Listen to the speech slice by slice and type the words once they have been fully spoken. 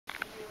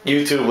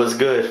YouTube was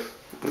good.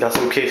 Got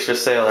some kicks for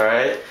sale,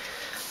 alright?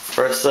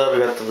 First up, we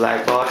got the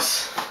black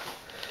box.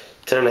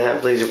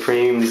 10.5 Blazer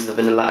Premium. These are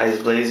the Vanilla Ice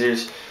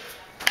Blazers.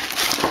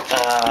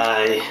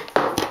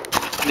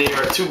 They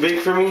are too big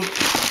for me,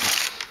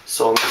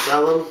 so I'm gonna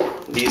sell them.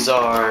 These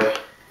are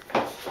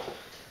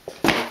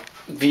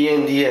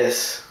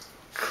VNDS.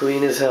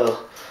 Clean as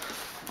hell.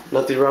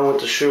 Nothing wrong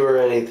with the shoe or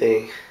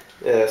anything.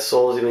 Yeah,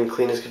 sole's even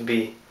clean as could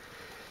be.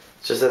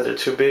 It's just that they're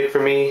too big for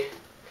me.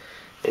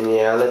 And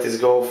yeah, I let these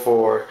go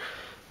for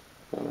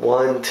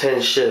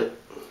 $110 ship.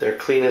 They're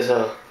clean as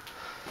hell.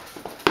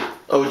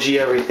 OG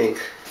everything.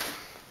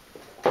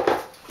 But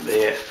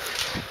yeah,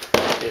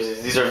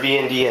 these are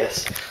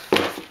VNDS.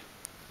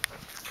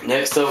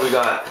 Next up, we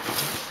got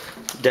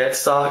Dead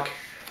Stock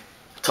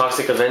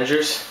Toxic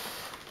Avengers.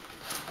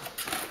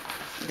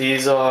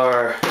 These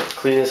are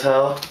clean as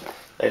hell.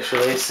 Extra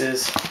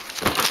laces.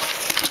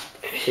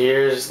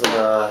 Here's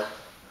the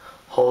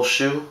whole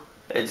shoe.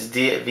 It's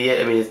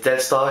it's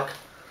Dead Stock.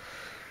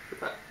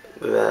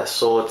 Look at that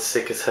sole, it's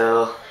sick as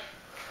hell.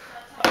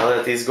 I'll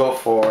let these go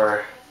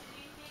for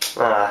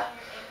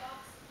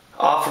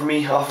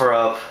offer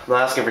up. I'm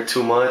not asking for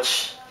too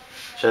much.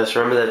 Just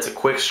remember that it's a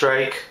quick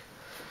strike.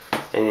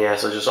 And yeah,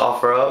 so just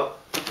offer up.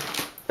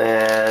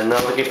 And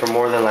not looking for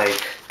more than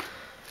like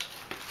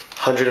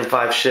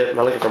 105 ship.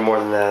 Not looking for more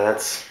than that.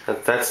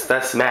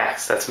 That's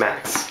max. That's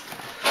max.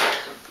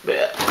 But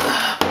yeah,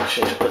 I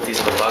should just put these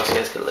in the box so you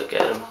guys can look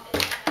at them.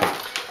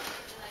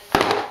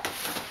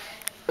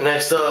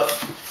 Next up,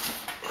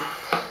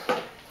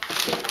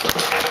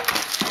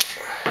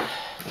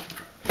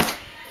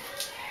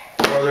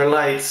 Northern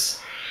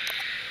Lights,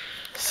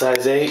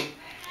 size 8.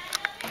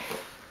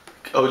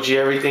 OG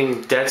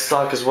everything, Dead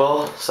Stock as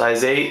well,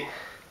 size 8.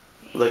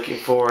 Looking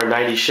for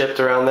 90 shipped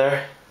around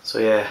there. So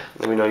yeah,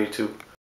 let me know, YouTube.